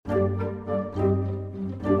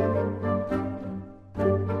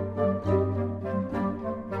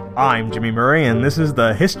I'm Jimmy Murray, and this is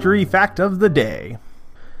the History Fact of the Day.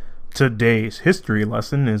 Today's history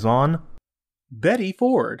lesson is on Betty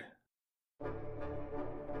Ford.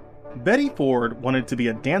 Betty Ford wanted to be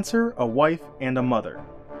a dancer, a wife, and a mother,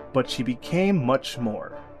 but she became much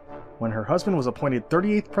more. When her husband was appointed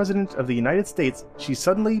 38th President of the United States, she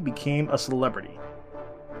suddenly became a celebrity.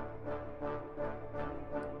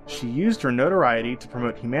 She used her notoriety to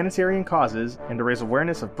promote humanitarian causes and to raise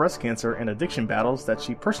awareness of breast cancer and addiction battles that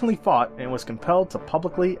she personally fought and was compelled to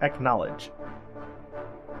publicly acknowledge.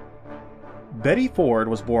 Betty Ford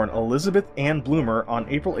was born Elizabeth Ann Bloomer on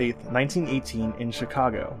April 8, 1918 in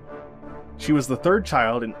Chicago. She was the third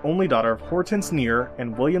child and only daughter of Hortense Neer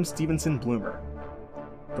and William Stevenson Bloomer.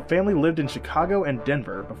 The family lived in Chicago and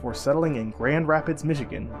Denver before settling in Grand Rapids,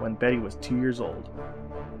 Michigan when Betty was 2 years old.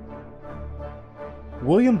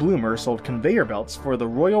 William Bloomer sold conveyor belts for the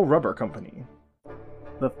Royal Rubber Company.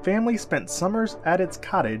 The family spent summers at its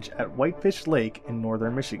cottage at Whitefish Lake in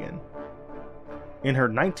northern Michigan. In her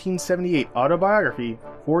 1978 autobiography,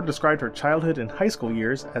 Ford described her childhood and high school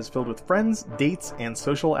years as filled with friends, dates, and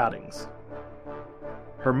social outings.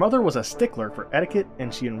 Her mother was a stickler for etiquette,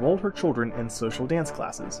 and she enrolled her children in social dance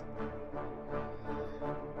classes.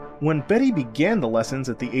 When Betty began the lessons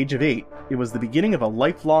at the age of 8, it was the beginning of a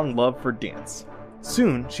lifelong love for dance.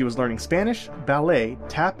 Soon, she was learning Spanish, ballet,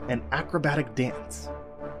 tap, and acrobatic dance.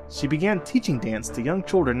 She began teaching dance to young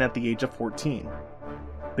children at the age of 14.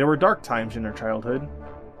 There were dark times in her childhood.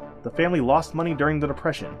 The family lost money during the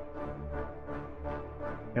Depression.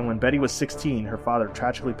 And when Betty was 16, her father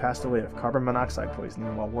tragically passed away of carbon monoxide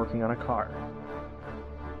poisoning while working on a car.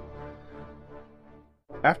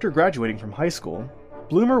 After graduating from high school,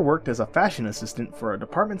 Bloomer worked as a fashion assistant for a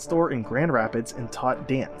department store in Grand Rapids and taught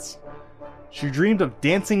dance. She dreamed of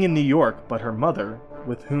dancing in New York, but her mother,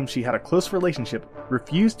 with whom she had a close relationship,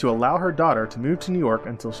 refused to allow her daughter to move to New York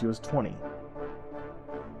until she was 20.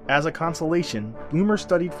 As a consolation, Bloomer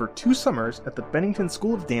studied for 2 summers at the Bennington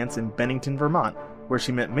School of Dance in Bennington, Vermont, where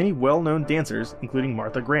she met many well-known dancers, including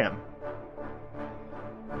Martha Graham.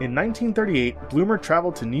 In 1938, Bloomer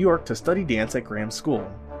traveled to New York to study dance at Graham's school.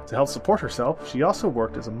 To help support herself, she also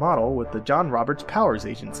worked as a model with the John Roberts Powers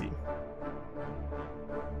Agency.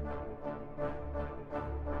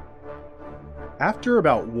 After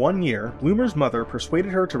about 1 year, Bloomer's mother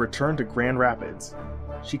persuaded her to return to Grand Rapids.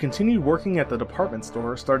 She continued working at the department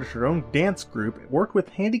store, started her own dance group, worked with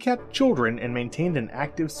handicapped children, and maintained an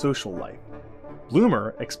active social life.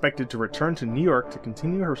 Bloomer expected to return to New York to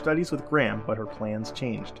continue her studies with Graham, but her plans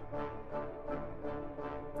changed.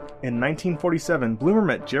 In 1947, Bloomer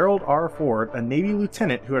met Gerald R. Ford, a Navy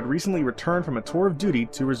lieutenant who had recently returned from a tour of duty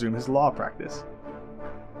to resume his law practice.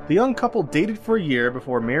 The young couple dated for a year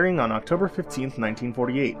before marrying on October 15,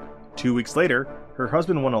 1948. 2 weeks later, her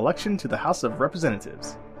husband won election to the House of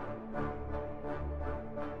Representatives.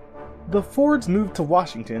 The Fords moved to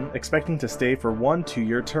Washington, expecting to stay for 1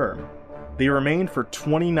 2-year term. They remained for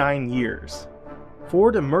 29 years.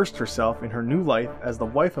 Ford immersed herself in her new life as the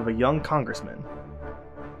wife of a young congressman.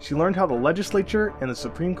 She learned how the legislature and the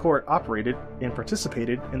Supreme Court operated and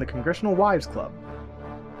participated in the Congressional Wives Club.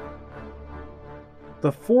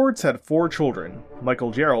 The Fords had 4 children: Michael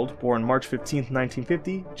Gerald, born March 15,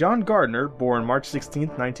 1950, John Gardner, born March 16,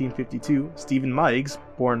 1952, Stephen Meigs,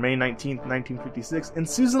 born May 19, 1956, and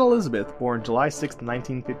Susan Elizabeth, born July 6,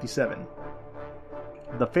 1957.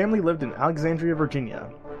 The family lived in Alexandria, Virginia.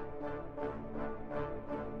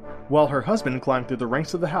 While her husband climbed through the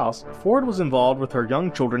ranks of the house, Ford was involved with her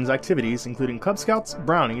young children's activities, including Cub Scouts,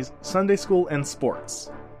 Brownies, Sunday school, and sports.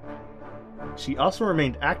 She also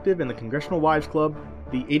remained active in the Congressional Wives Club,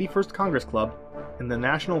 the 81st Congress Club, and the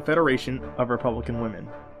National Federation of Republican Women.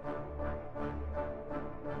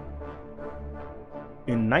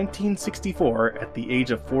 In 1964, at the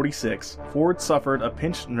age of 46, Ford suffered a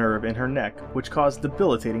pinched nerve in her neck, which caused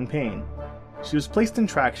debilitating pain. She was placed in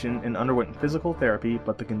traction and underwent physical therapy,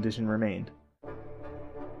 but the condition remained.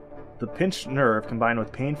 The pinched nerve, combined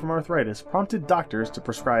with pain from arthritis, prompted doctors to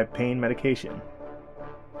prescribe pain medication.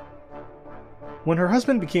 When her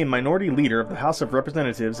husband became minority leader of the House of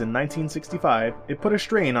Representatives in 1965, it put a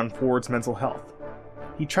strain on Ford's mental health.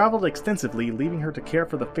 He traveled extensively, leaving her to care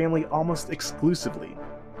for the family almost exclusively.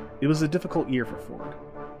 It was a difficult year for Ford.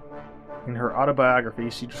 In her autobiography,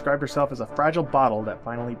 she described herself as a fragile bottle that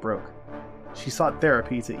finally broke. She sought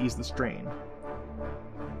therapy to ease the strain.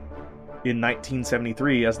 In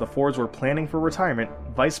 1973, as the Fords were planning for retirement,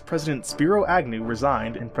 Vice President Spiro Agnew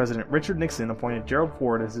resigned and President Richard Nixon appointed Gerald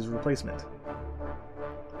Ford as his replacement.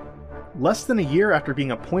 Less than a year after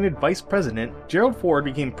being appointed vice president, Gerald Ford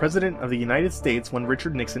became president of the United States when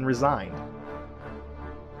Richard Nixon resigned.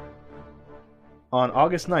 On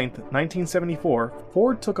August 9, 1974,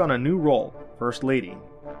 Ford took on a new role, First Lady.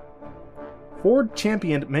 Ford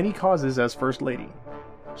championed many causes as First Lady.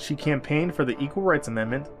 She campaigned for the Equal Rights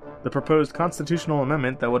Amendment, the proposed constitutional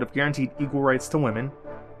amendment that would have guaranteed equal rights to women.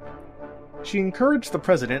 She encouraged the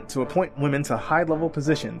president to appoint women to high-level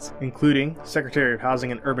positions, including Secretary of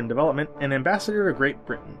Housing and Urban Development and Ambassador to Great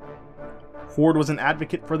Britain. Ford was an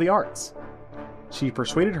advocate for the arts. She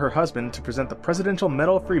persuaded her husband to present the Presidential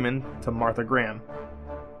Medal of Freeman to Martha Graham.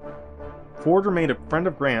 Ford remained a friend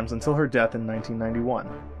of Graham's until her death in 1991.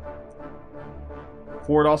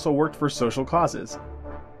 Ford also worked for social causes.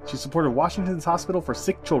 She supported Washington's Hospital for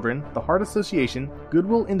Sick Children, the Heart Association,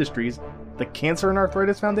 Goodwill Industries, the Cancer and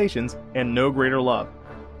Arthritis Foundations, and No Greater Love,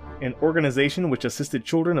 an organization which assisted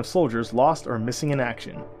children of soldiers lost or missing in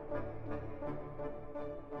action.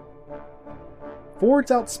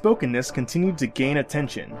 Ford's outspokenness continued to gain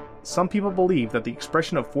attention. Some people believe that the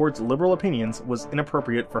expression of Ford's liberal opinions was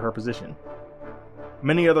inappropriate for her position.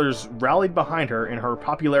 Many others rallied behind her and her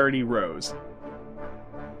popularity rose.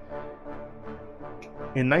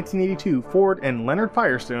 In 1982, Ford and Leonard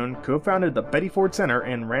Firestone co-founded the Betty Ford Center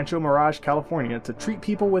in Rancho Mirage, California to treat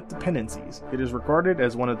people with dependencies. It is regarded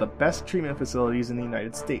as one of the best treatment facilities in the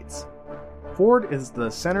United States. Ford is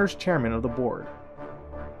the center's chairman of the board.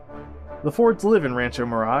 The Fords live in Rancho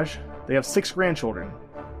Mirage. They have 6 grandchildren.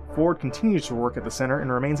 Ford continues to work at the center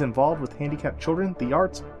and remains involved with handicapped children, the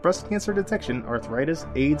arts, breast cancer detection, arthritis,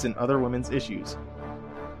 AIDS, and other women's issues.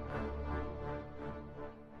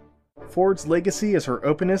 Ford's legacy is her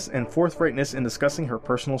openness and forthrightness in discussing her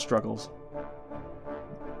personal struggles.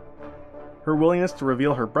 Her willingness to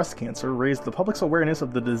reveal her breast cancer raised the public's awareness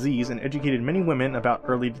of the disease and educated many women about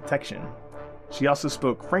early detection. She also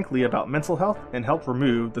spoke frankly about mental health and helped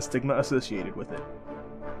remove the stigma associated with it.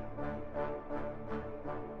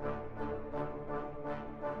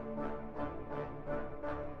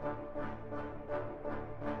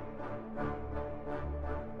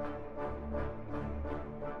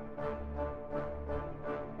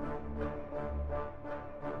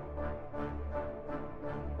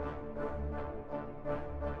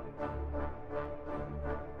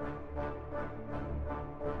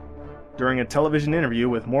 During a television interview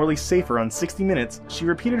with Morley Safer on 60 Minutes, she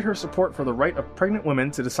repeated her support for the right of pregnant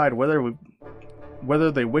women to decide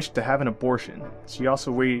whether they wished to have an abortion. She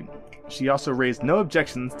also raised no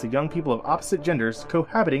objections to young people of opposite genders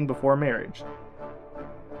cohabiting before marriage.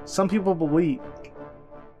 Some people believe...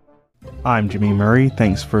 I'm Jimmy Murray.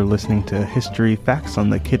 Thanks for listening to History Facts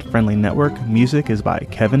on the Kid Friendly Network. Music is by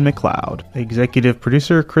Kevin MacLeod. Executive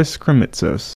producer Chris Kremitzos.